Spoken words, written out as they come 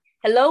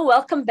Hello,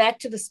 welcome back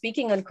to the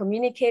Speaking and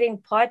Communicating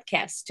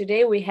podcast.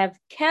 Today we have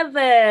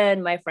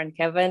Kevin. My friend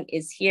Kevin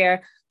is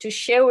here to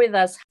share with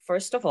us,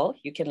 first of all,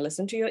 you can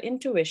listen to your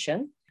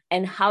intuition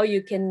and how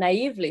you can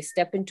naively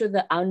step into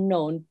the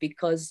unknown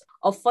because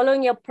of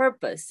following your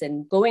purpose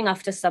and going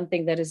after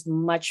something that is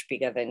much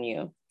bigger than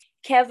you.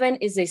 Kevin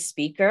is a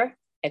speaker,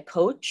 a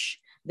coach,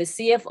 the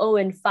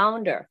CFO and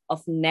founder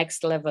of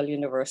Next Level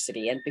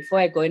University. And before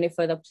I go any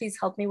further, please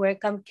help me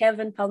welcome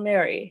Kevin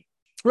Palmieri.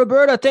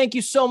 Roberta, thank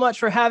you so much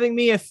for having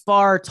me. If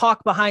our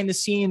talk behind the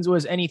scenes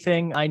was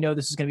anything, I know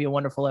this is going to be a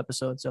wonderful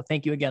episode. So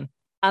thank you again.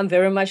 I'm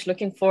very much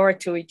looking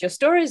forward to it. Your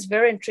story is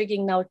very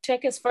intriguing. Now,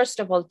 take us, first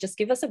of all, just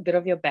give us a bit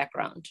of your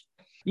background.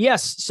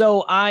 Yes.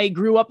 So I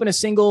grew up in a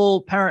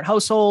single parent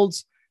household.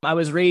 I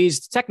was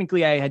raised,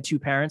 technically, I had two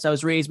parents. I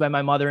was raised by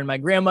my mother and my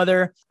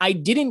grandmother. I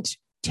didn't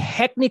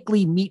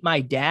technically meet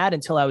my dad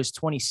until I was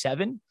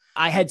 27.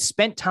 I had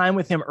spent time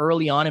with him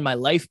early on in my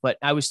life, but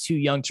I was too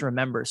young to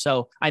remember.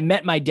 So I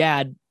met my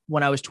dad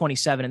when I was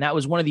 27, and that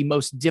was one of the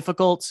most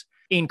difficult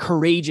and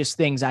courageous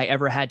things I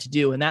ever had to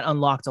do. And that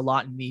unlocked a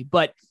lot in me.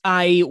 But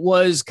I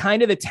was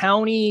kind of the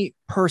towny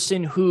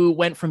person who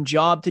went from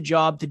job to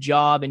job to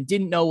job and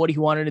didn't know what he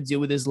wanted to do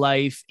with his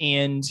life.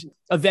 And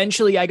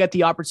eventually I got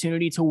the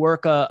opportunity to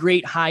work a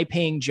great high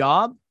paying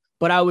job,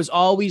 but I was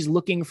always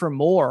looking for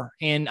more.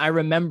 And I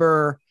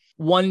remember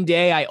one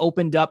day I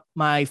opened up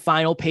my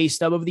final pay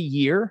stub of the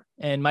year,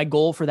 and my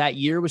goal for that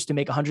year was to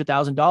make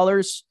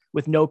 $100,000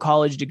 with no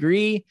college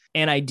degree.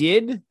 And I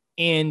did.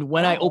 And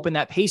when I opened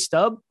that pay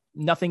stub,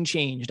 nothing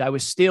changed. I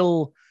was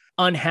still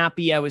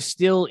unhappy. I was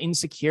still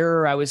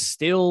insecure. I was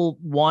still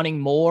wanting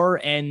more.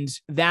 And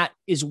that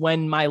is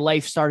when my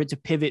life started to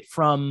pivot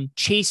from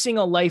chasing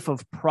a life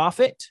of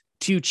profit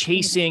to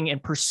chasing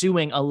and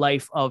pursuing a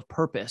life of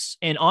purpose.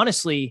 And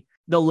honestly,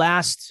 the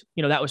last,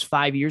 that was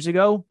 5 years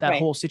ago, that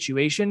whole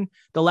situation.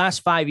 The last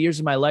 5 years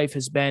of my life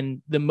has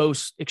been the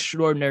most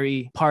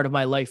extraordinary part of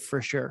my life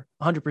for sure.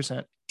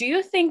 100%. Do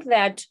you think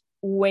that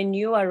when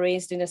you are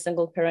raised in a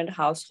single parent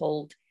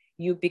household,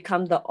 you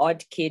become the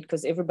odd kid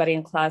because everybody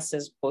in class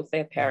is both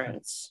their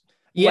parents?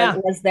 Yeah.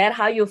 Was that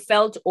how you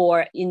felt?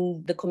 Or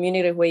in the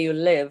community where you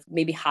live,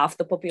 maybe half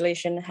the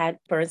population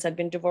parents had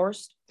been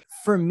divorced?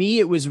 For me,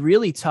 it was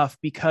really tough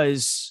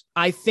because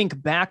I think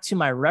back to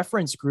my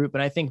reference group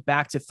and I think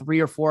back to 3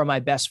 or 4 of my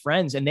best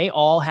friends, and they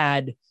all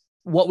had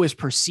what was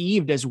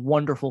perceived as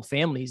wonderful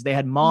families. They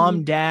had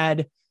mom,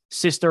 dad,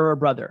 sister or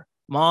brother,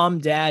 mom,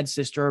 dad,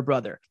 sister or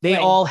brother. They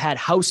all had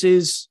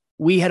houses.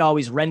 We had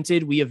always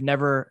rented. We have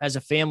never, as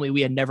a family,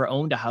 we had never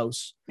owned a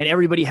house, and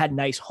everybody had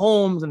nice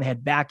homes and they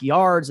had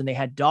backyards and they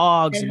had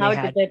dogs. And how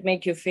did that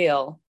make you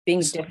feel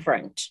being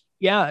different?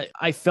 Yeah,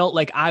 I felt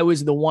like I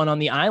was the one on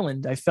the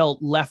island. I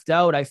felt left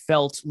out. I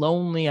felt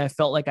lonely. I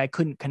felt like I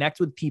couldn't connect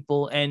with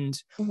people. And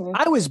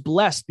I was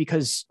blessed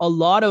because a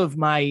lot of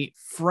my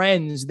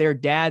friends, their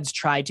dads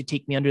tried to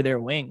take me under their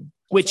wing,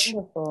 which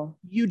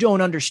you don't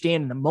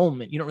understand in the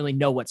moment. You don't really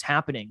know what's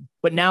happening.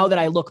 But now that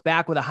I look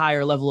back with a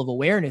higher level of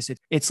awareness,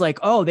 it's like,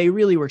 oh, they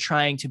really were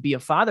trying to be a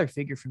father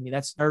figure for me.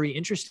 That's very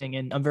interesting.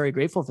 And I'm very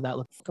grateful for that.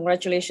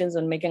 Congratulations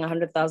on making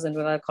 $100,000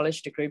 without a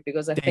college degree,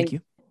 because I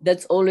think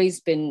that's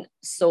always been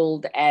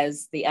sold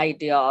as the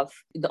idea of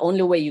the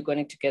only way you're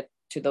going to get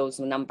to those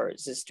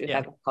numbers is to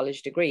have a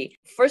college degree.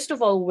 First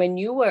of all, when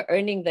you were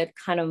earning that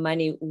kind of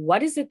money,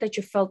 what is it that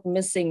you felt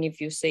missing if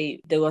you say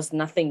there was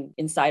nothing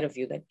inside of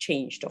you that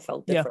changed or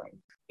felt different?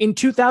 In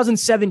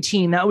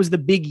 2017, that was the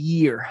big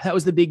year. That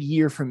was the big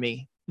year for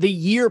me. The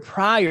year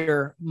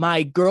prior,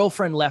 my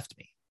girlfriend left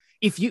me.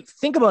 If you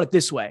think about it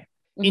this way,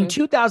 in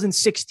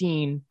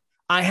 2016,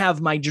 I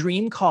have my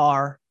dream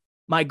car.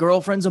 My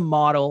girlfriend's a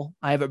model.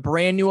 I have a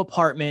brand new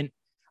apartment.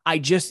 I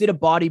just did a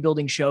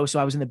bodybuilding show, so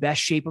I was in the best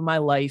shape of my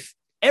life.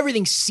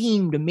 Everything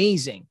seemed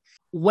amazing.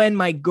 When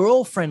my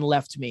girlfriend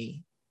left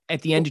me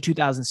at the end of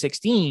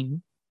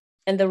 2016.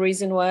 And the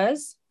reason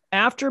was?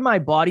 After my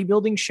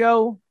bodybuilding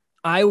show,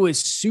 I was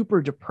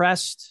super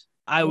depressed.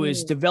 I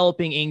was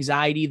developing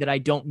anxiety that I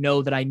don't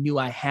know that I knew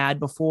I had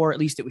before. At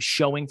least it was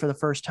showing for the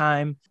first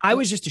time. I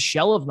was just a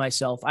shell of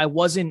myself. I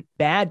wasn't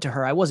bad to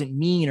her. I wasn't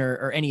mean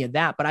or any of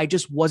that, but I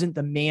just wasn't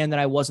the man that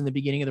I was in the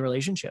beginning of the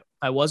relationship.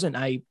 I wasn't.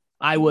 I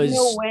was. You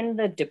know when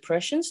the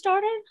depression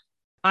started?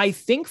 I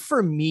think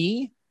for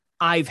me,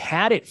 I've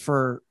had it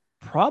for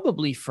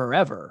probably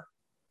forever.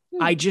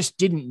 I just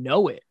didn't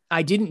know it.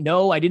 I didn't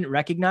know, I didn't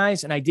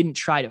recognize, and I didn't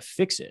try to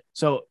fix it.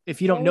 So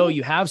if you don't know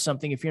you have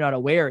something, if you're not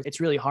aware,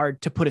 it's really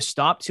hard to put a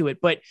stop to it.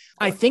 But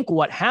I think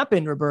what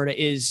happened, Roberta,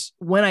 is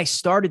when I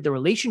started the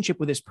relationship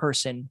with this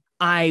person,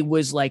 I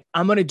was like,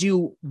 I'm going to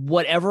do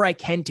whatever I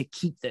can to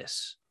keep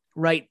this.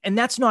 Right. And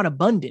that's not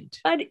abundant.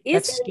 But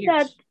isn't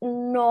that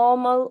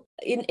normal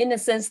in a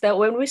sense that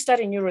when we start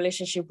a new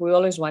relationship, we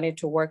always want it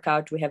to work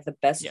out. We have the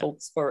best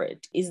hopes for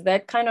it. Is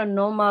that kind of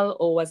normal,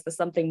 or was there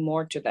something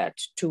more to that,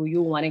 to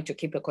you wanting to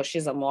keep it because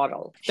she's a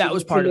model? That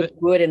was part of it.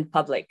 Good in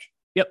public.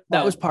 Yep.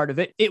 That was part of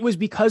it. It was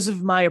because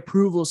of my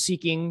approval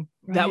seeking.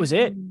 That was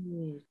it.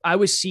 I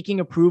was seeking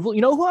approval.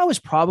 You know who I was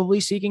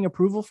probably seeking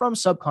approval from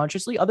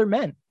subconsciously? Other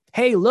men.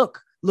 Hey,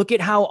 look, Look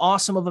at how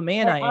awesome of a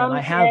man I am.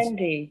 I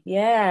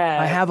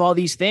have all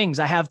these things.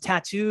 I have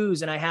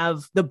tattoos and I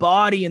have the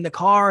body and the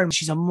car and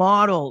she's a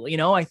model.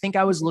 I think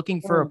I was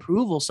looking for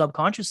approval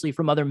subconsciously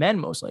from other men,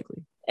 most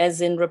likely.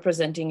 As in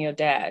representing your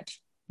dad.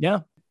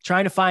 Yeah.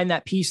 Trying to find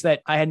that piece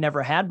that I had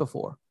never had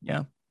before.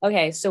 Yeah.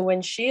 Okay. So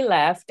when she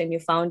left and you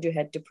found you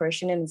had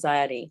depression and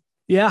anxiety.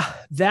 Yeah,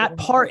 that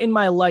part in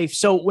my life.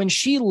 So when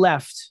she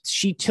left,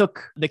 she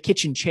took the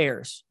kitchen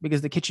chairs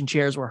because the kitchen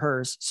chairs were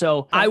hers.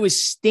 So I was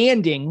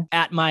standing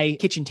at my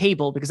kitchen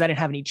table because I didn't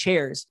have any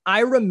chairs.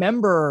 I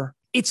remember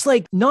it's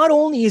like, not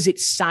only is it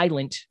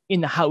silent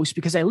in the house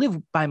because I live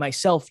by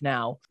myself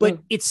now, but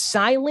it's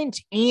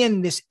silent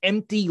and this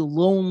empty,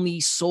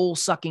 lonely,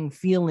 soul-sucking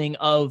feeling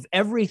of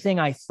everything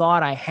I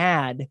thought I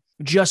had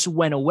just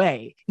went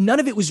away. None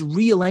of it was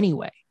real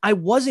anyway. I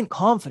wasn't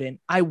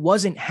confident. I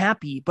wasn't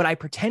happy, but I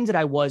pretended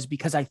I was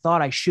because I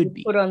thought I should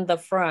be. Put on the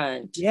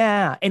front.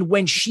 Yeah. And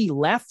when she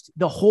left,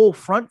 the whole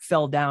front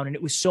fell down and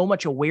it was so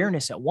much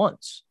awareness at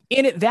once.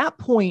 And at that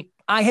point,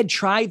 I had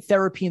tried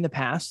therapy in the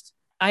past.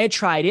 I had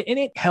tried it and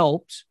it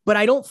helped, but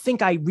I don't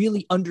think I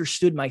really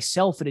understood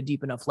myself at a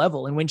deep enough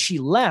level. And when she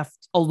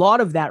left, a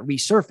lot of that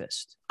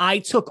resurfaced. I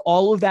took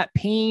all of that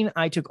pain.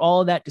 I took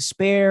all of that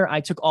despair.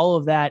 I took all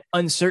of that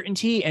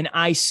uncertainty. And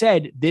I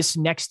said, this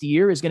next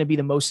year is going to be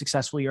the most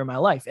successful year of my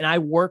life. And I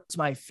worked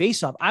my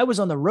face off. I was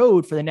on the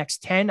road for the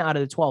next 10 out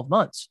of the 12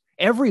 months.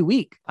 Every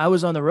week I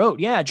was on the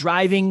road. Yeah.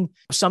 Driving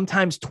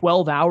sometimes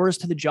 12 hours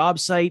to the job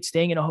site,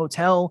 staying in a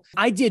hotel.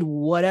 I did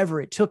whatever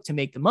it took to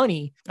make the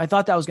money. I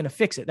thought that was going to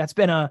fix it. That's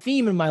been a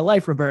theme in my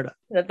life, Roberta.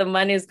 That the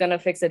money is going to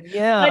fix it.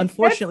 Yeah. But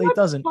unfortunately, it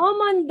doesn't.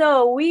 Common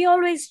though. We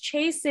always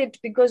chase it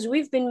because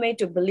we've been made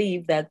to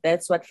believe that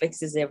that's what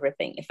fixes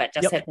everything. If I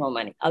just had more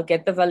money, I'll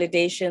get the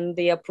validation,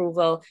 the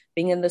approval,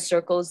 being in the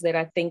circles that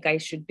I think I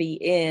should be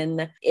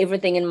in.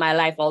 Everything in my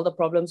life, all the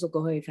problems will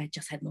go away if I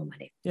just had more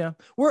money. Yeah.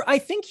 I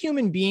think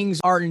human beings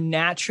are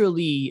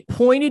naturally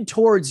pointed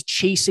towards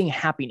chasing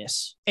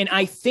happiness. And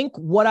I think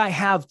what I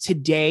have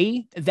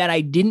today that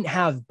I didn't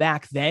have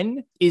back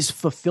then is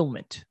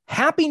fulfillment.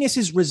 Happiness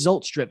is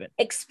results driven.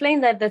 Explain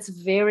that. That's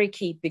very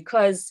key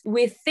because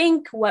we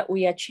think what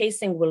we are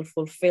chasing will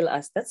fulfill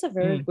us. That's a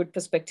very good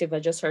perspective I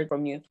just heard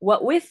from you.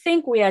 What we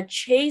think we are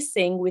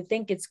chasing, we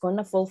think it's going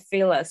to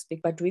fulfill us,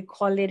 but we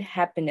call it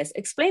happiness.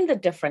 Explain the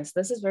difference.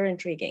 This is very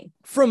intriguing.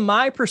 From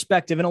my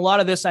perspective, and a lot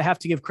of this, I have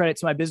to give credit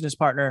to my business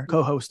partner,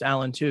 co-host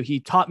Alan, too. He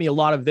taught me a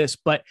lot of this,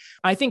 but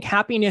I think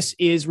happiness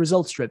is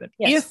results driven.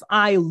 Yes. If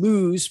I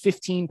lose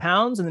 15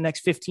 pounds in the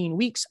next 15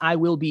 weeks, I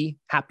will be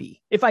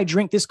happy. If I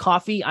drink this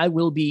coffee, I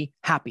will be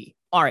happy.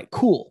 All right,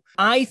 cool.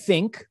 I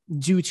think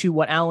due to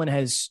what Alan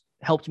has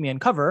helped me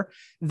uncover,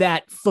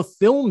 that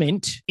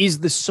fulfillment is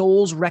the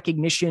soul's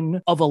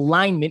recognition of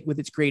alignment with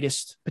its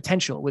greatest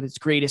potential, with its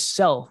greatest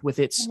self, with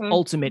its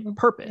ultimate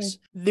purpose.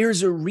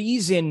 There's a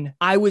reason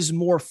I was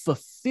more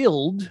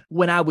fulfilled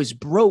when I was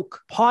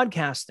broke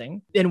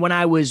podcasting than when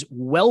I was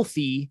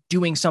wealthy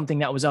doing something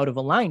that was out of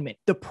alignment.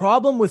 The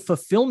problem with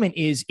fulfillment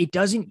is it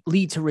doesn't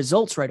lead to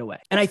results right away.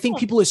 And I think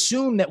people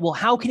assume that, well,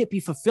 how can it be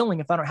fulfilling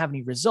if I don't have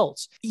any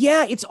results?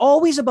 Yeah, it's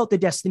always about the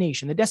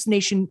destination. The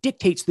destination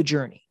dictates the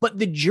journey, but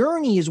the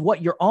journey is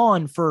what you're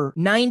on for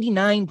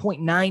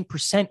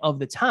 99.9% of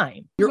the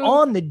time. You're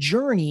on the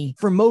journey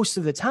for most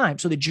of the time.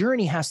 So the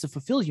journey has to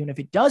fulfill you. And if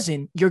it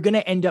doesn't, you're going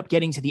to end up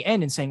getting to the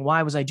end and saying,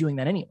 why was I doing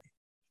that anyway?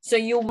 So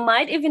you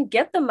might even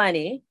get the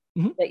money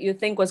that you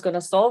think was going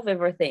to solve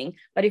everything.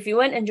 But if you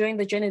weren't enjoying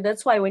the journey,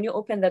 that's why when you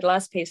open that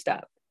last pay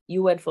stub,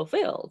 you weren't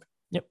fulfilled.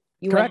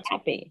 You Correct.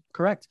 weren't happy.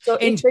 Correct. So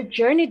if the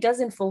journey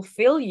doesn't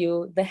fulfill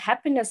you, the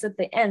happiness at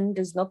the end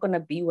is not going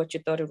to be what you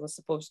thought it was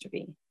supposed to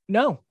be.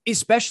 No,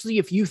 especially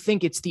if you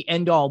think it's the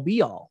end all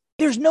be all.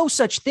 There's no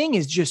such thing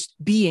as just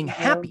being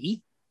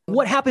happy.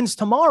 What happens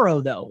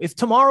tomorrow, though? If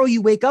tomorrow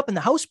you wake up and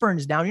the house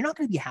burns down, you're not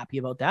going to be happy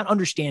about that,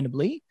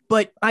 understandably.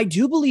 But I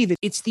do believe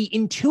it's the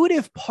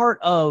intuitive part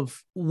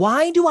of,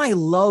 why do I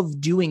love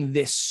doing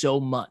this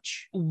so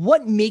much?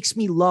 What makes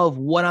me love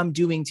what I'm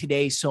doing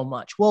today so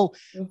much? Well,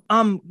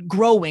 I'm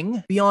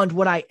growing beyond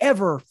what I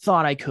ever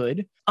thought I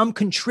could. I'm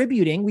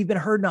contributing. We've been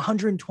heard in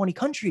 120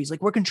 countries.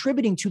 Like, we're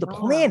contributing to the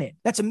planet.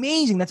 That's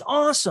amazing. That's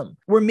awesome.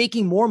 We're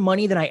making more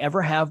money than I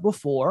ever have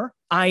before.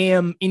 I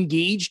am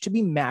engaged to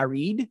be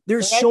married.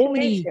 There's so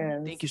many.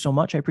 Thank you so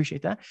much. I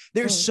appreciate that.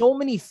 There's so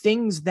many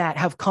things that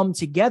have come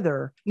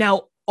together.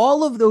 Now,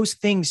 all of those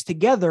things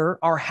together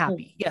are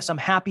happy. Yes, I'm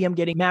happy I'm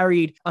getting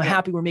married. I'm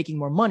happy we're making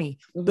more money.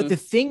 But the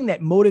thing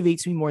that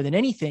motivates me more than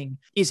anything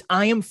is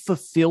I am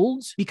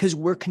fulfilled because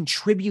we're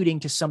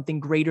contributing to something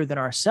greater than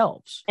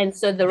ourselves. And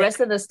so the rest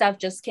of the stuff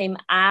just came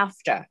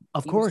after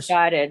you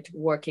started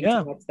working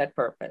towards that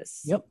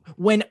purpose. Yep.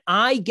 When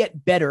I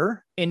get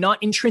better, and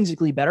not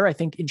intrinsically better, I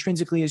think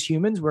intrinsically as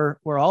humans, we're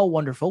all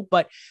wonderful.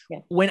 But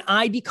when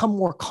I become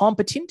more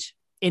competent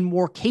and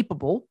more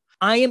capable,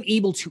 I am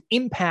able to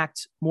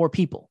impact more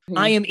people.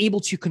 I am able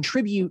to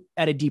contribute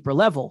at a deeper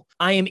level.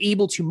 I am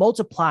able to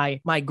multiply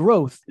my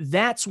growth.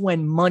 That's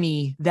when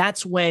money,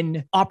 that's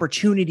when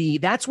opportunity,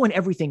 that's when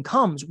everything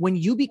comes. When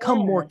you become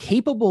more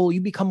capable,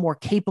 you become more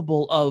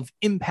capable of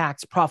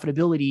impact,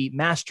 profitability,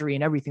 mastery,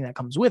 and everything that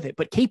comes with it.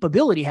 But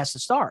capability has to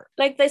start.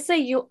 Like they say,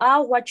 you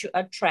are what you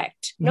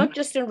attract, not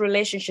just in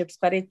relationships,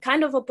 but the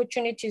kind of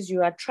opportunities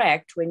you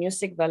attract when you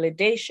seek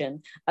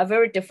validation are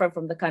very different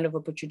from the kind of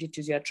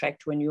opportunities you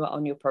attract when you are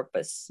on your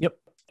purpose. Yep.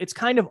 It's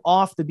kind of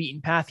off the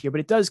beaten path here, but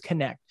it does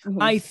connect.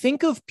 I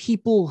think of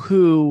people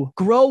who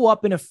grow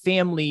up in a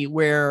family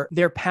where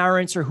their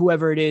parents or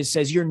whoever it is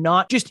says, you're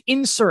not, just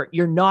insert,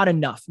 you're not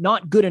enough,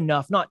 not good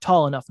enough, not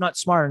tall enough, not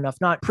smart enough,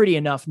 not pretty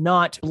enough,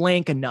 not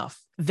blank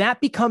enough.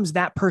 That becomes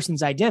that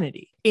person's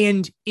identity.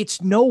 And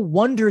it's no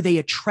wonder they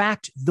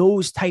attract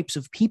those types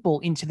of people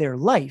into their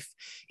life.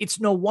 It's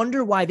no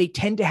wonder why they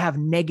tend to have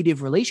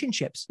negative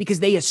relationships,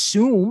 because they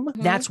assume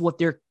that's what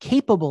they're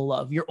capable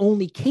of. You're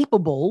only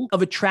capable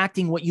of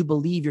attracting what you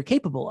believe you're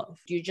capable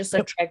of. You just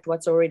attract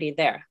what's already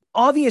there.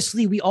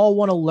 Obviously, we all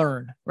want to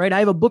learn, right? I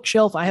have a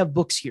bookshelf. I have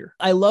books here.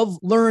 I love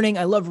learning.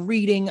 I love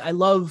reading. I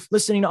love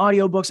listening to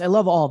audiobooks. I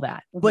love all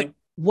that. But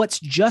what's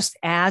just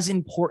as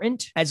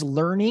important as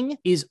learning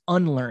is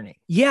unlearning.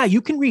 Yeah,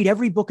 you can read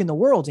every book in the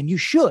world, and you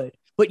should,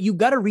 but you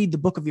got to read the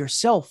book of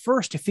yourself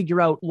first to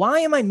figure out, why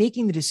am I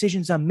making the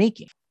decisions I'm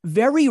making?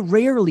 Very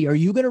rarely are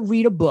you going to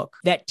read a book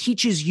that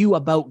teaches you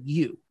about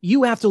you.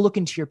 You have to look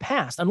into your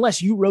past,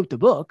 unless you wrote the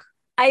book.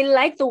 I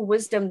like the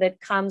wisdom that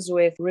comes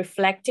with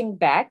reflecting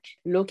back,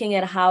 looking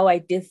at how I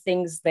did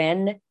things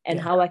then and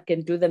how I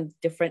can do them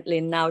differently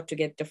now to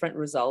get different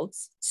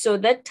results. So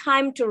that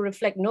time to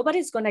reflect,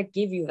 nobody's going to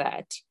give you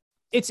that.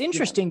 It's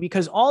interesting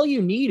because all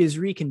you need is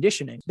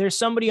reconditioning. There's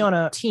somebody on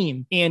a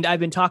team, and I've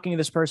been talking to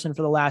this person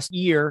for the last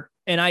year.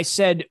 And I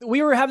said,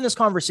 we were having this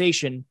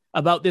conversation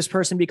about this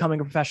person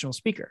becoming a professional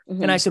speaker.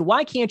 And I said,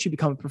 why can't you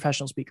become a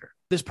professional speaker?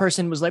 This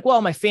person was like,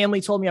 well, my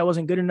family told me I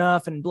wasn't good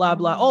enough and blah,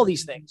 blah, all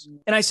these things.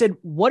 And I said,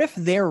 what if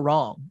they're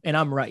wrong and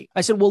I'm right?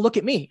 I said, well, look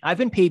at me. I've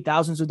been paid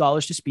thousands of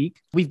dollars to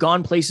speak. We've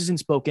gone places and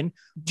spoken.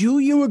 Do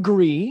you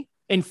agree?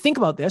 And think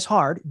about this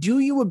hard. Do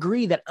you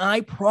agree that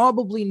I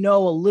probably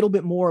know a little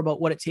bit more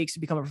about what it takes to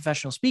become a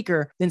professional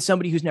speaker than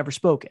somebody who's never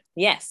spoken?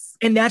 Yes.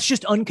 And that's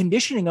just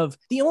unconditioning of,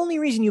 the only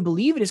reason you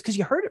believe it is because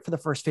you heard it for the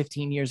first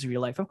 15 years of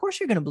your life. Of course,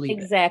 you're going to believe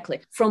it.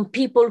 Exactly. From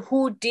people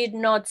who did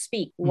not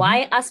speak.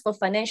 Why ask for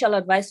financial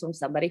advice from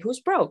somebody who's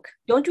broke?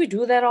 Don't we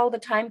do that all the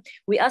time?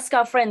 We ask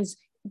our friends,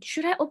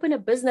 should I open a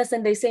business?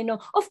 And they say no.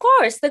 Of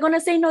course, they're going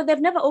to say no. They've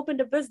never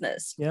opened a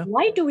business. Yeah.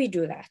 Why do we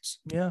do that?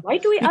 Yeah. Why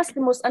do we ask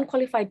the most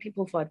unqualified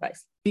people for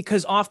advice?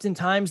 Because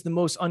oftentimes the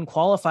most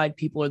unqualified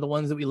people are the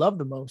ones that we love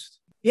the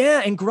most.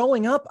 Yeah. And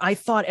growing up, I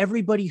thought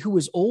everybody who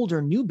was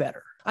older knew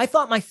better. I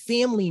thought my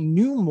family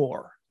knew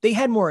more. They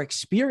had more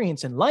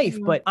experience in life,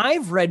 but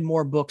I've read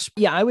more books.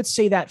 Yeah, I would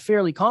say that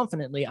fairly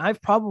confidently.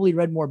 I've probably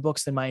read more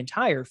books than my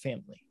entire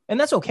family. And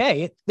that's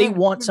okay. They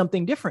want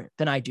something different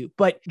than I do.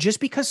 But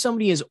just because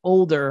somebody is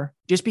older,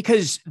 just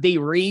because they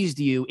raised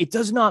you, it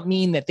does not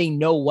mean that they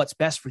know what's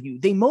best for you.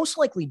 They most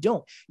likely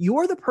don't.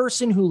 You're the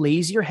person who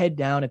lays your head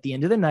down at the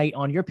end of the night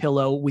on your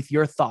pillow with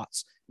your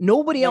thoughts.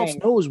 Nobody else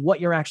knows what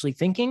you're actually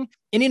thinking.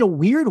 And in a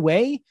weird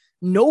way,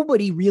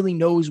 nobody really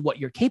knows what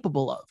you're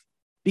capable of,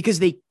 because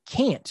they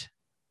can't.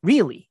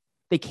 Really,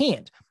 they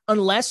can't,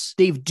 unless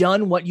they've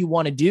done what you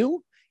want to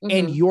do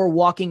and you're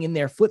walking in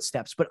their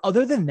footsteps. But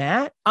other than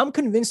that, I'm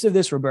convinced of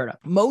this, Roberta.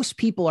 Most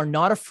people are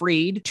not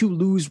afraid to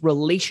lose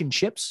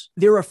relationships.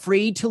 They're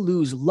afraid to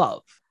lose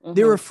love.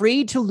 They're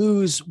afraid to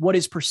lose what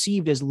is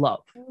perceived as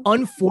love.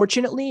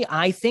 Unfortunately,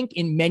 I think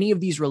in many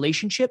of these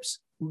relationships,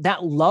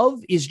 that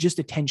love is just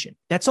attention.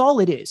 That's all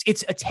it is.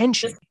 It's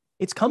attention.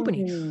 It's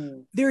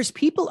company. There's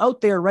people out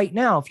there right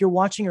now, if you're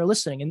watching or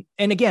listening,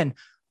 and again,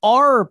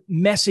 our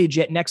message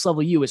at Next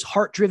Level You is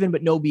heart driven,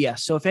 but no BS.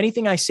 So if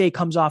anything I say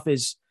comes off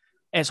as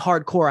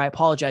hardcore, I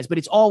apologize, but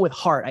it's all with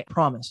heart. I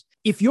promise.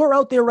 If you're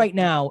out there right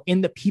now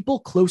and the people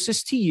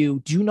closest to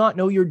you do not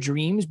know your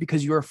dreams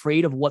because you're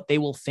afraid of what they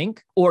will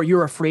think, or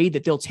you're afraid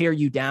that they'll tear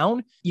you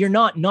down, you're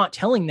not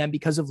telling them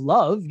because of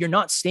love. You're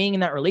not staying in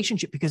that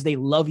relationship because they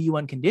love you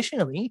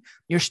unconditionally.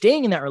 You're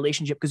staying in that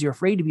relationship because you're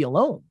afraid to be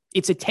alone.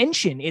 It's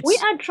attention. We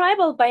are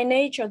tribal by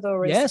nature,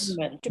 though, yes,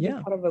 to be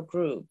part of a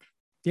group.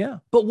 Yeah.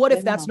 But what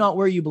if that's not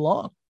where you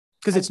belong?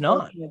 Because it's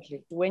not.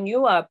 When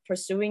you are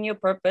pursuing your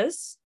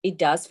purpose, it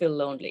does feel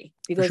lonely.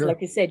 Because like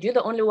you said, you're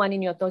the only one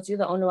in your thoughts. You're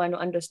the only one who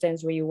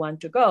understands where you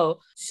want to go.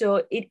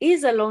 So it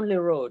is a lonely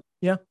road.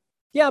 Yeah.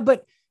 Yeah.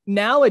 But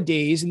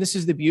nowadays, and this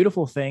is the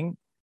beautiful thing,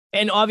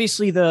 and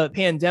obviously the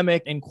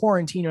pandemic and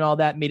quarantine and all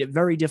that made it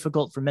very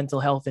difficult for mental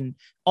health and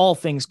all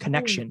things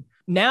connection.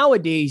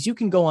 Nowadays, you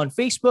can go on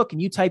Facebook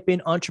and you type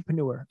in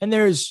entrepreneur, and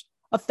there's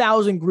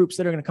 1,000 groups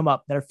that are going to come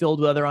up that are filled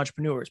with other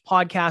entrepreneurs,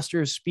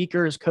 podcasters,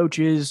 speakers,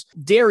 coaches,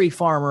 dairy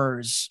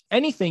farmers,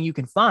 anything you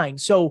can find.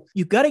 So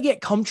you got to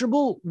get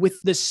comfortable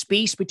with the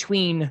space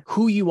between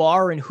who you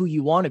are and who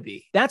you want to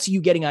be. That's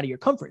you getting out of your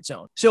comfort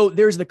zone. So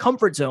there's the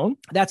comfort zone.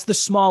 That's the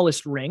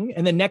smallest ring.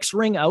 And the next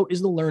ring out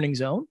is the learning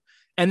zone.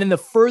 And then the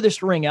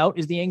furthest ring out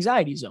is the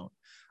anxiety zone.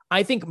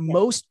 I think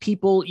most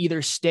people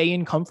either stay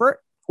in comfort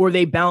or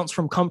they bounce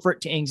from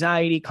comfort to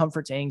anxiety,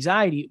 comfort to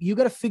anxiety. You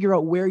got to figure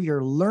out where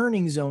your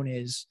learning zone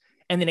is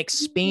and then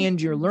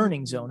expand your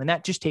learning zone. And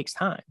that just takes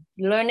time.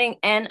 Learning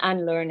and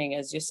unlearning,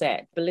 as you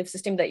said, belief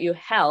system that you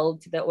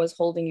held that was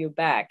holding you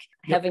back,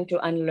 having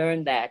to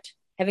unlearn that,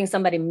 having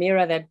somebody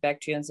mirror that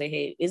back to you and say,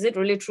 hey, is it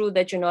really true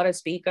that you're not a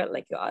speaker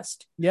like you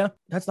asked? Yeah,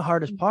 that's the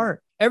hardest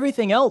part.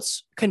 Everything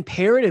else,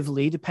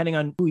 comparatively, depending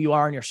on who you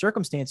are and your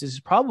circumstances, is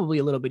probably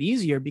a little bit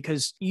easier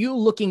because you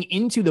looking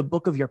into the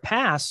book of your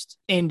past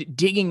and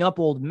digging up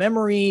old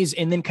memories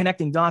and then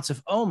connecting dots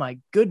of, oh my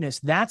goodness,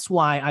 that's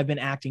why I've been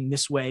acting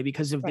this way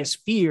because of this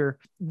fear.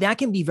 That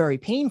can be very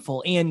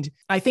painful. And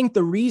I think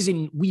the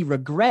reason we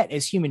regret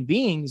as human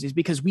beings is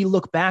because we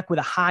look back with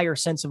a higher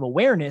sense of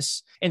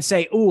awareness and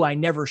say, oh, I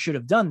never should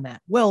have done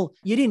that. Well,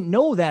 you didn't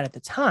know that at the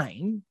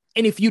time.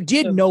 And if you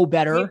did know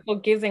better, be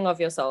forgiving of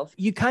yourself.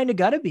 You kind of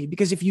got to be,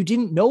 because if you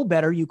didn't know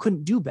better, you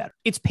couldn't do better.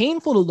 It's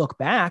painful to look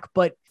back,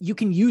 but you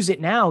can use it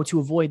now to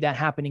avoid that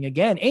happening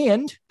again.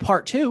 And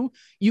part two,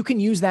 you can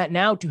use that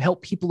now to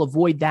help people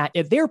avoid that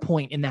at their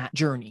point in that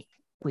journey.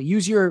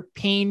 Use your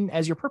pain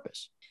as your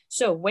purpose.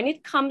 So when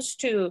it comes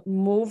to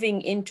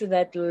moving into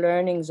that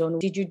learning zone,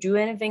 did you do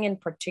anything in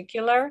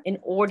particular in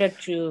order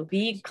to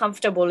be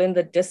comfortable in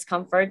the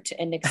discomfort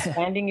and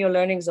expanding your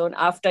learning zone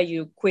after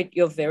you quit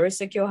your very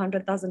secure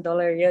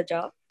 $100,000 a year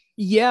job?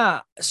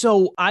 Yeah.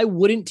 So I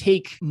wouldn't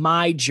take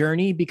my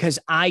journey because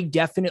I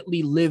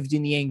definitely lived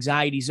in the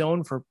anxiety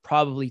zone for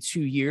probably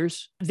 2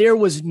 years. There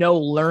was no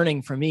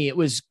learning for me. It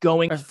was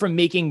going from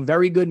making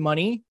very good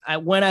money.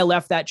 When I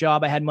left that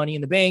job, I had money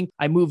in the bank.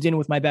 I moved in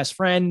with my best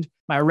friend.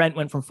 My rent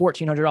went from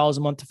 $1,400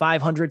 a month to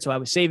 $500. So I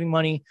was saving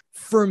money.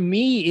 For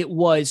me, it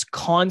was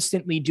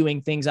constantly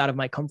doing things out of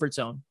my comfort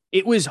zone.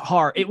 It was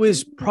hard. It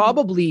was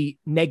probably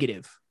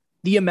negative.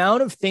 The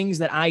amount of things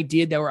that I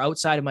did that were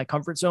outside of my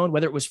comfort zone,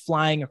 whether it was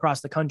flying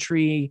across the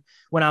country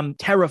when I'm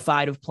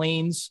terrified of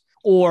planes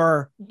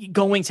or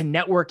going to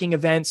networking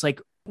events,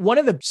 like one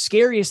of the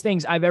scariest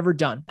things I've ever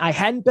done. I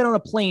hadn't been on a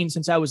plane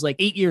since I was like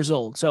 8 years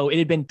old. So it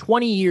had been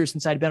 20 years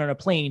since I'd been on a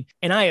plane,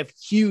 and I have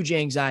huge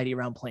anxiety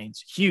around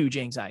planes, huge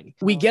anxiety.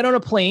 We get on a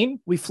plane,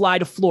 we fly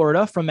to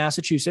Florida from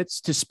Massachusetts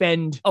to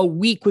spend a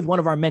week with one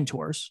of our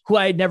mentors who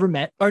I had never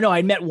met, or no,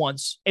 I'd met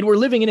once, and we're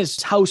living in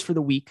his house for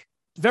the week.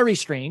 Very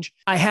strange.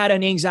 I had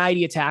an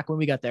anxiety attack when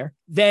we got there.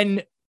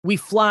 Then we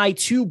fly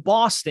to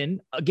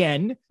Boston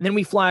again. And then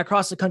we fly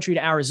across the country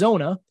to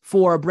Arizona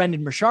for a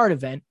Brendan Burchard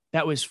event.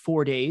 That was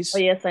 4 days. Oh,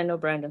 yes, I know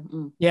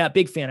Brendan. Yeah,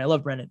 big fan. I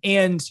love Brendan.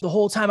 And the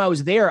whole time I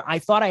was there, I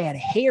thought I had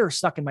hair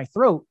stuck in my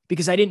throat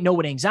because I didn't know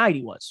what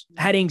anxiety was.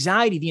 I had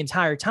anxiety the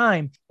entire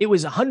time. It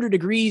was 100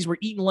 degrees. We're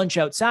eating lunch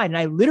outside, and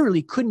I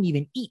literally couldn't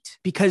even eat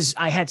because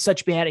I had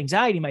such bad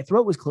anxiety. My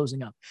throat was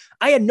closing up.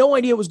 I had no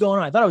idea what was going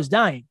on. I thought I was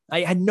dying.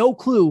 I had no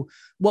clue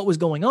what was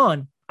going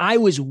on. I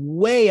was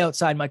way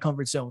outside my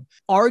comfort zone,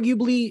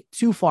 arguably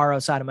too far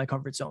outside of my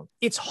comfort zone.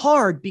 It's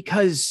hard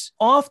because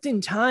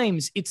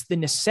oftentimes it's the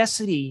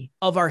necessity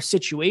of our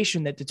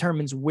situation that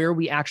determines where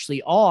we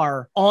actually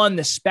are on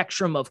the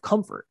spectrum of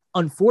comfort.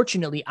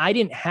 Unfortunately, I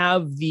didn't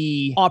have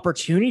the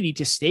opportunity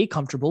to stay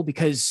comfortable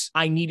because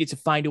I needed to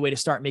find a way to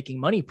start making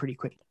money pretty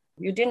quickly.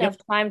 You didn't have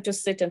time to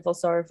sit and feel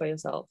sorry for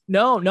yourself.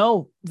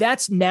 No,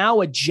 that's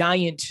now a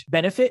giant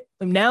benefit.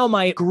 Now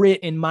my grit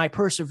and my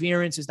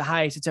perseverance is the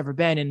highest it's ever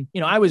been. And,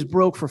 I was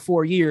broke for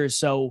 4 years.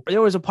 So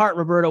there was a part,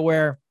 Roberta,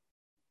 where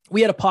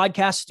we had a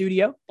podcast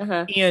studio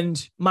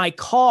and my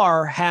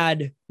car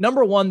had,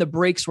 number one, the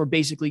brakes were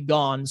basically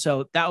gone.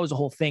 So that was a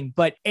whole thing.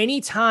 But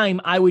anytime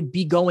I would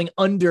be going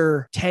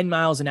under 10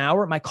 miles an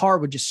hour, my car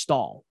would just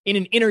stall in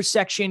an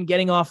intersection,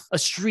 getting off a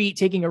street,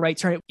 taking a right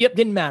turn.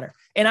 Didn't matter.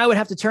 And I would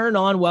have to turn it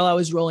on while I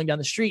was rolling down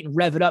the street and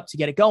rev it up to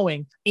get it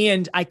going.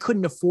 And I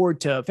couldn't afford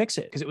to fix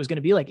it because it was going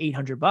to be like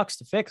 $800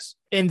 to fix.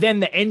 And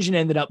then the engine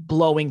ended up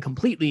blowing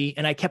completely.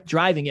 And I kept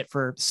driving it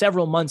for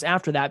several months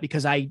after that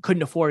because I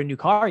couldn't afford a new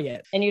car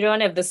yet. And you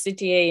don't have the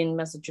CTA in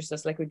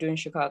Massachusetts like we do in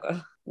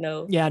Chicago.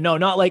 No. Yeah, no,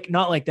 not like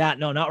that.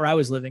 No, not where I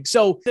was living.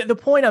 So the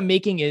point I'm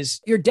making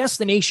is your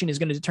destination is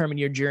going to determine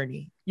your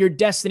journey. Your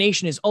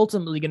destination is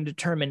ultimately going to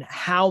determine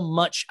how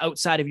much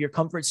outside of your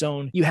comfort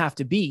zone you have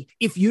to be.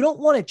 If you don't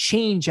want to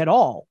change at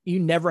all, you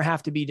never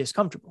have to be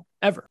discomfortable,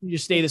 ever. You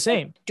just stay the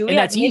same. Do we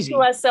admit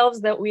to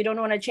ourselves that we don't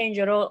want to change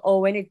at all?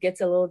 Or when it gets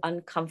a little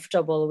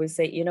uncomfortable, we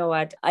say, you know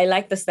what? I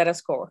like the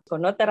status quo. So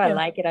not that I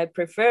like it. I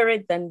prefer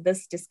it than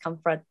this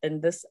discomfort,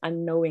 than this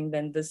unknowing,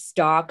 than this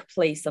dark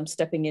place I'm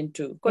stepping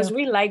into. Because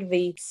we like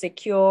the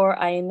secure,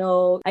 I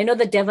know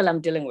the devil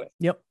I'm dealing with.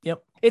 Yep.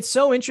 It's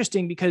so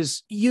interesting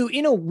because you,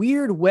 in a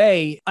weird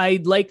way, I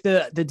like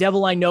the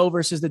devil I know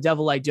versus the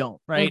devil I don't,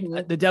 right?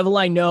 Mm-hmm. The devil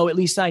I know, at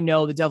least I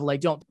know, the devil I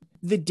don't.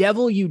 the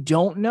devil you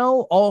don't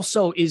know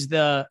also is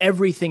the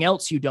everything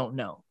else you don't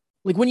know.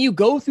 Like when you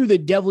go through the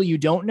devil you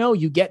don't know,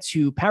 you get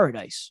to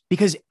paradise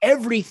because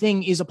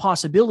everything is a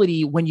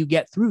possibility when you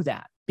get through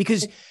that.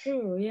 Because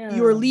true, yeah.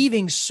 You're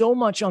leaving so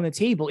much on the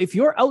table. If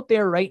you're out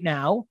there right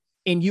now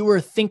and you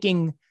were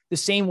thinking the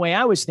same way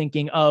I was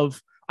thinking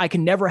of, I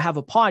can never have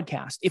a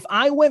podcast. If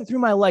I went through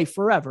my life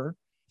forever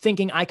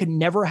thinking I could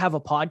never have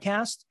a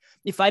podcast,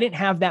 if I didn't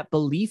have that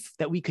belief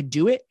that we could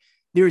do it,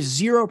 there's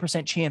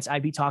 0% chance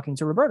I'd be talking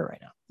to Roberta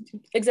right now.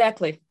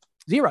 Exactly.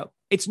 Zero.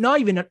 It's not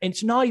even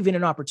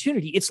an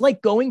opportunity. It's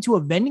like going to a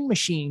vending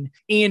machine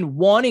and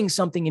wanting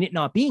something and it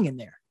not being in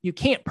there. You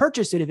can't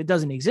purchase it if it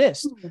doesn't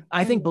exist.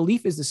 I think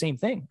belief is the same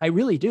thing. I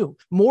really do.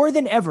 More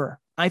than ever,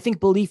 I think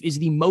belief is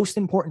the most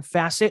important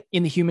facet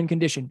in the human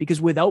condition because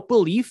without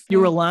belief,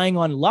 you're relying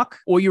on luck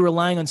or you're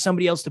relying on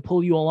somebody else to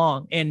pull you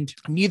along. And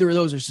neither of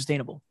those are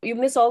sustainable. You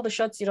miss all the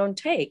shots you don't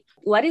take.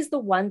 What is the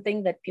one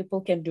thing that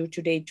people can do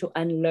today to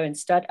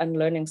start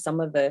unlearning some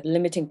of the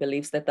limiting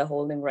beliefs that they're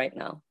holding right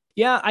now?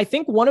 Yeah, I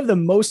think one of the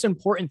most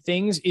important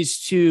things is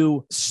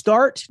to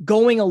start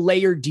going a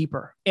layer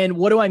deeper. And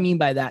what do I mean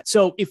by that?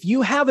 So if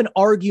you have an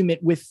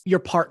argument with your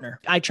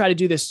partner, I try to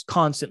do this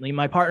constantly.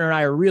 My partner and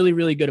I are really,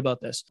 really good about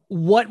this.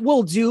 What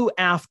we'll do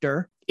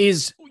after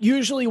is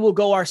usually we'll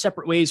go our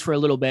separate ways for a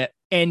little bit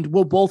and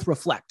we'll both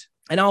reflect.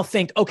 And I'll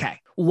think, okay,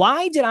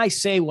 why did I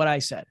say what I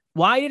said?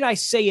 Why did I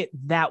say it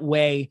that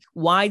way?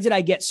 Why did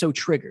I get so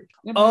triggered?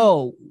 Mm-hmm.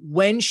 Oh,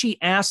 when she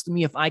asked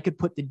me if I could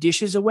put the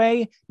dishes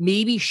away,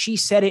 maybe she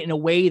said it in a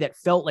way that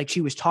felt like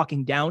she was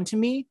talking down to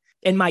me.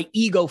 And my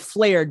ego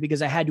flared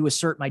because I had to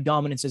assert my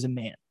dominance as a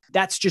man.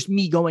 That's just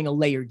me going a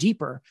layer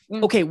deeper.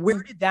 Mm-hmm. Okay,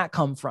 where did that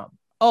come from?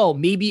 Oh,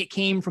 maybe it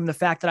came from the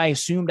fact that I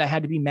assumed I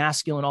had to be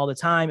masculine all the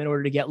time in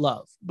order to get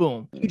love.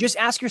 Boom. You just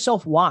ask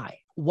yourself why.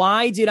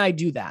 Why did I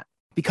do that?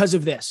 Because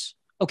of this.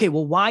 Okay,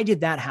 well, why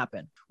did that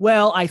happen?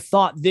 Well, I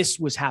thought this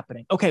was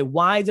happening. Okay,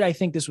 why did I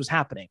think this was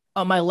happening?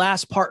 My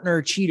last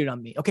partner cheated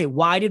on me. Okay,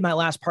 why did my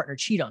last partner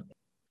cheat on me?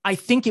 I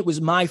think it was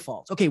my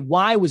fault. Okay,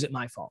 why was it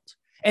my fault?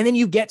 And then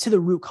you get to the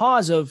root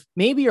cause of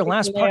maybe your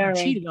last partner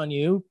cheated on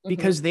you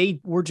because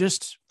they were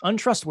just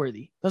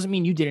untrustworthy. Doesn't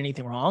mean you did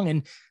anything wrong.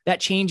 And that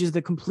changes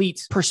the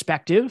complete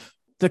perspective,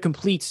 the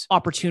complete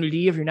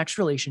opportunity of your next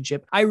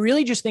relationship. I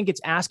really just think it's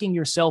asking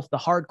yourself the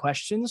hard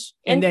questions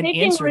and then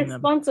answering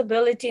them. Taking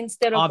responsibility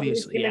instead of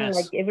obviously feeling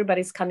like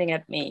everybody's coming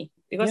at me.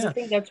 Because I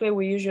think that's where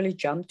we usually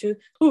jump to.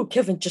 Oh,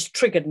 Kevin just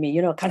triggered me.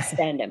 Can't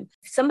stand him.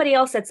 If somebody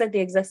else had said the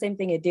exact same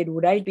thing I did,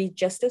 would I be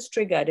just as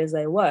triggered as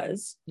I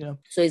was? Yeah.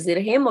 So is it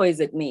him or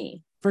is it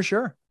me? For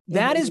sure.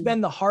 That has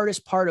been the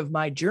hardest part of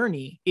my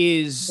journey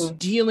is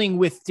dealing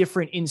with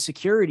different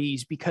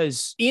insecurities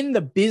because in the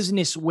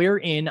business we're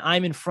in,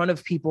 I'm in front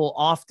of people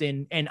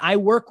often and I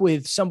work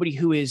with somebody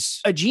who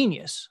is a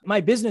genius. My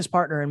business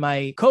partner and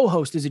my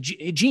co-host is a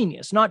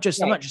genius. I'm not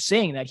just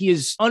saying that. He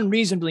is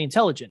unreasonably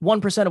intelligent,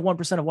 1% of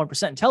 1% of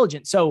 1%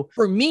 intelligent. So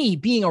for me,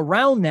 being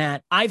around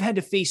that, I've had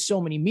to face so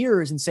many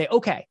mirrors and say,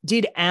 okay,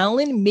 did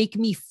Alan make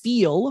me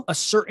feel a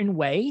certain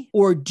way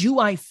or do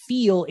I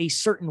feel a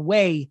certain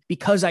way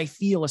because I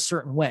feel a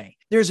certain way?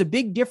 There's a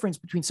big difference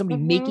between somebody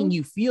making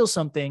you feel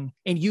something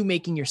and you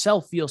making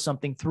yourself feel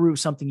something through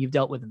something you've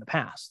dealt with in the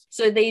past.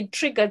 So they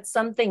triggered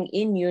something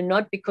in you,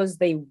 not because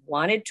they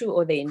wanted to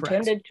or they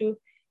intended to.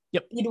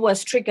 Yep. It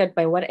was triggered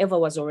by whatever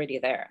was already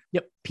there.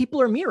 Yep.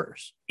 People are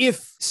mirrors.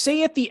 If,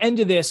 say, at the end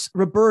of this,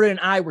 Roberta and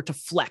I were to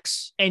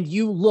flex and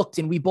you looked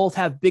and we both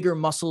have bigger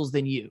muscles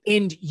than you,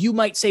 and you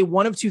might say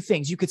one of two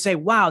things. You could say,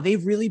 wow,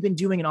 they've really been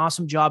doing an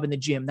awesome job in the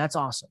gym. That's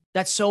awesome.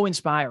 That's so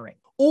inspiring.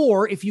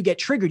 Or if you get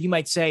triggered, you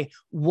might say,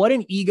 what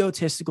an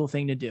egotistical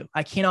thing to do.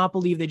 I cannot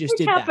believe they just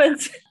did that.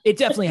 It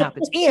definitely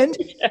happens.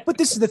 But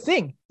this is the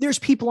thing. There's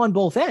people on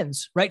both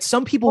ends, right?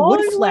 Some people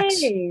would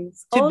flex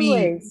to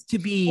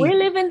be. We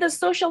live in the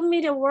social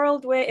media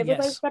world where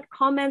everybody's got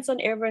comments on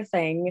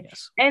everything.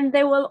 Yes. And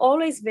there will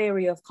always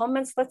vary of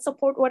comments that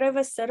support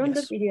whatever's said on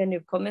the video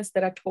and comments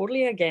that are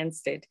totally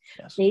against it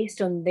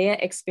based on their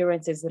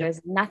experiences. It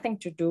has nothing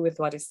to do with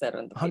what is said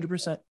on the video.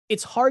 100%.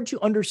 It's hard to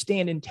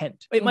understand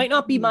intent. It might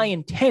not be my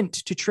intent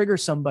to trigger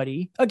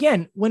somebody.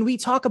 Again, when we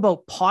talk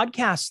about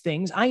podcast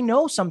things, I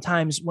know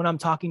sometimes when I'm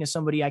talking to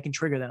somebody, I can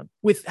trigger them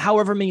with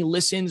however many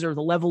listens or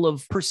the level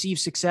of perceived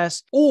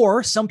success.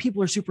 Or some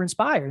people are super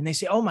inspired and they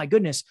say, oh my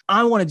goodness,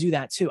 I want to do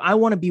that too. I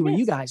want to be where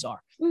you guys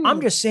are. I'm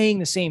just saying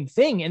the same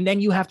thing. And then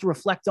you have to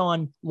reflect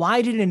on,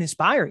 why did it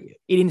inspire you?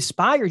 It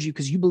inspires you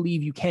because you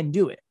believe you can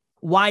do it.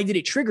 Why did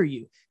it trigger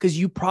you? Because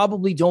you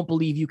probably don't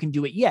believe you can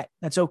do it yet.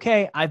 That's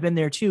okay. I've been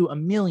there too a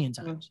million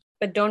times.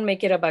 But don't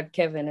make it about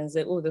Kevin and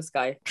say, oh, this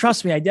guy.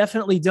 Trust me, I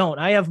definitely don't.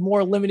 I have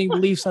more limiting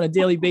beliefs on a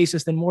daily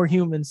basis than more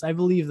humans. I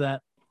believe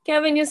that.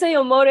 Kevin, you say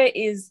your motto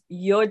is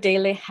your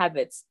daily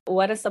habits.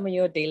 What are some of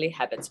your daily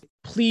habits?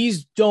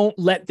 Please don't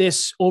let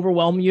this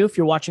overwhelm you if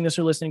you're watching this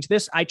or listening to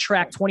this. I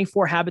track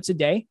 24 habits a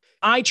day.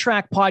 I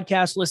track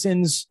podcast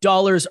listens,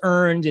 dollars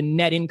earned and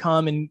net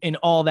income and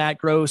all that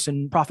gross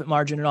and profit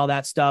margin and all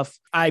that stuff.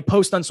 I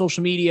post on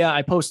social media.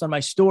 I post on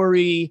my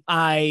story.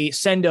 I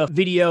send a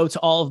video to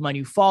all of my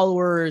new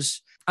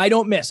followers. I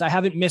don't miss. I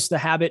haven't missed the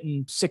habit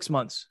in 6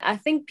 months. I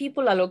think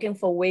people are looking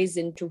for ways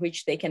into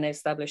which they can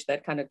establish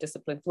that kind of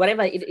discipline,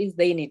 whatever it is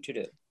they need to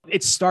do.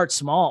 It starts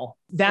small.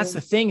 That's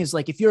the thing is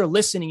like, if you're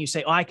listening, you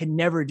say, oh, I can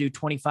never do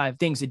 25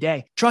 things a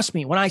day. Trust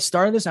me, when I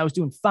started this, I was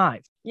doing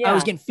 5. I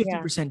was getting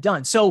 50%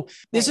 done. So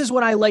this is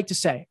what I like to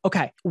say.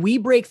 Okay. We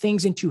break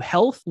things into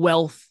health,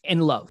 wealth,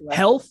 and love.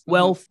 Health,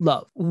 wealth,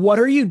 love. What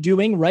are you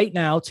doing right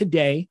now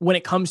today when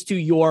it comes to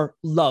your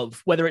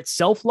love, whether it's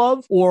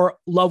self-love or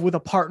love with a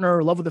partner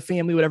or love with a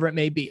family, whatever it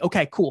may be?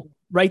 Okay, cool.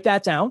 Write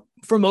that down.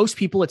 For most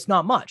people, it's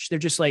not much. They're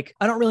just like,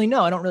 I don't really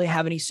know. I don't really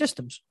have any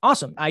systems.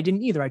 Awesome. I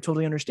didn't either. I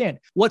totally understand.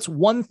 What's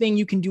one thing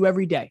you can do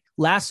every day?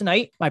 Last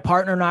night, my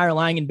partner and I are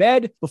lying in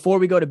bed. Before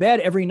we go to bed,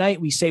 every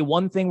night we say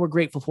one thing we're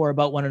grateful for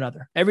about one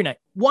another. Every night.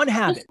 One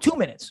habit, 2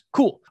 minutes.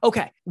 Cool.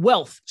 Okay.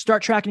 Wealth.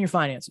 Start tracking your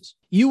finances.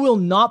 You will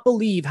not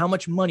believe how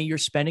much money you're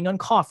spending on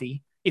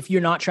coffee if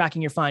you're not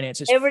tracking your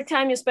finances. Every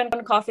time you spend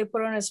on coffee,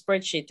 put on a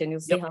spreadsheet and you'll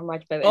see how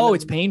much better. Oh,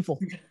 it's painful.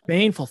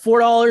 Painful.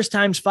 $4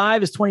 times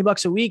 5 is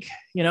 $20 a week.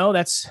 You know,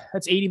 that's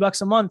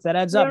 $80 a month. That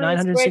adds up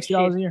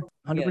 $960 a year,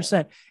 100%.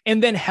 Yeah.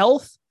 And then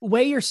health,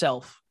 weigh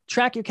yourself.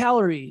 Track your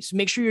calories,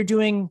 make sure you're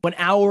doing 1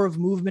 hour of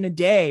movement a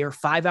day or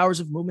 5 hours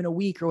of movement a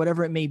week or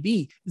whatever it may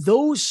be.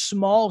 Those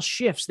small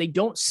shifts, they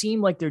don't seem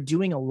like they're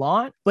doing a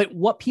lot, but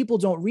what people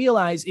don't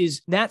realize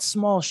is that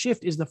small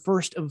shift is the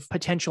first of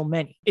potential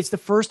many. It's the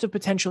first of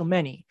potential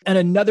many. And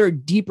another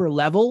deeper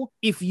level,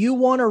 if you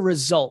want a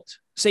result,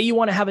 say you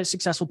want to have a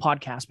successful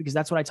podcast, because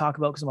that's what I talk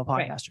about because I'm a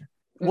podcaster.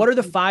 Right. What are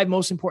the 5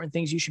 most important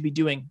things you should be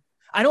doing?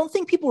 I don't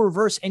think people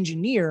reverse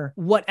engineer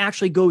what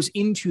actually goes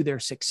into their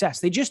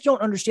success. They just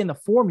don't understand the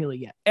formula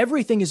yet.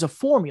 Everything is a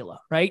formula,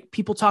 right?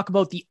 People talk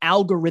about the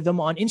algorithm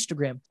on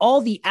Instagram.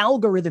 All the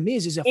algorithm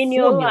is a formula. In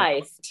your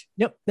life.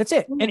 Yep, that's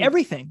it. And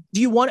everything.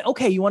 Do you want,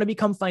 you want to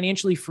become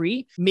financially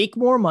free, make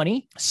more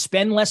money,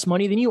 spend less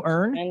money than you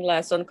earn. And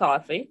less on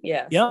coffee.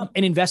 Yes. Yeah.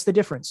 And invest the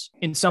difference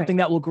in something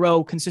that will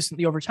grow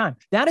consistently over time.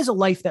 That is a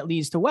life that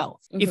leads to wealth.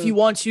 If you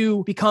want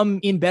to become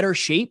in better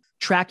shape,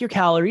 track your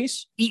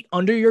calories, eat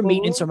under your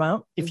maintenance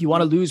amount. If you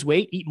want to lose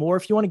weight, eat more.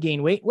 If you want to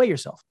gain weight, weigh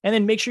yourself. And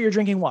then make sure you're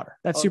drinking water.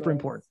 That's super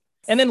important.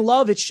 And then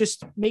love, it's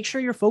just make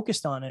sure you're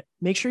focused on it.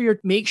 Make sure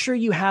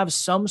you have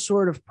some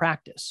sort of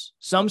practice,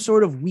 some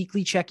sort of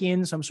weekly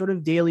check-in, some sort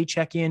of daily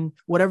check-in,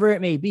 whatever it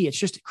may be. It's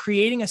just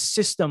creating a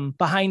system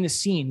behind the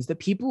scenes that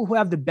people who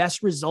have the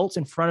best results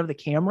in front of the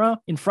camera,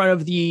 in front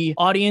of the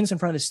audience, in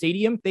front of the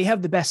stadium, they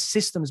have the best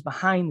systems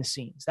behind the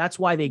scenes. That's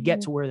why they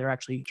get to where they're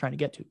actually trying to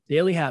get to.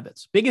 Daily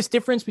habits. Biggest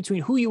difference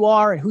between who you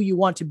are and who you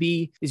want to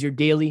be is your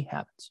daily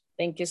habits.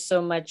 Thank you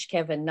so much,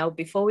 Kevin. Now,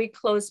 before we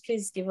close,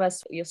 please give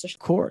us your social.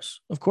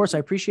 Of course. I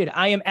appreciate it.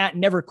 I am at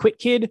Never Quit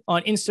Kid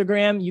on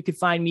Instagram. You can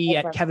find me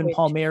at Kevin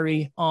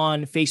Palmieri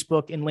on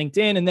Facebook and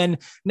LinkedIn. And then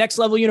Next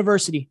Level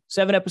University,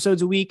 7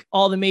 episodes a week,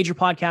 all the major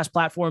podcast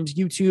platforms,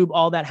 YouTube,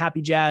 all that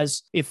happy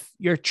jazz. If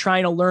you're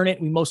trying to learn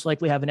it, we most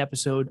likely have an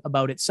episode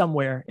about it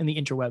somewhere in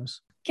the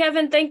interwebs.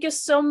 Kevin, thank you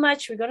so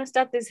much. We're going to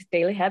start these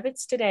daily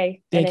habits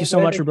today. Thank you so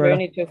much, Roberta.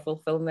 Journey to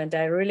fulfillment.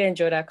 I really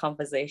enjoyed our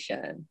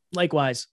conversation. Likewise.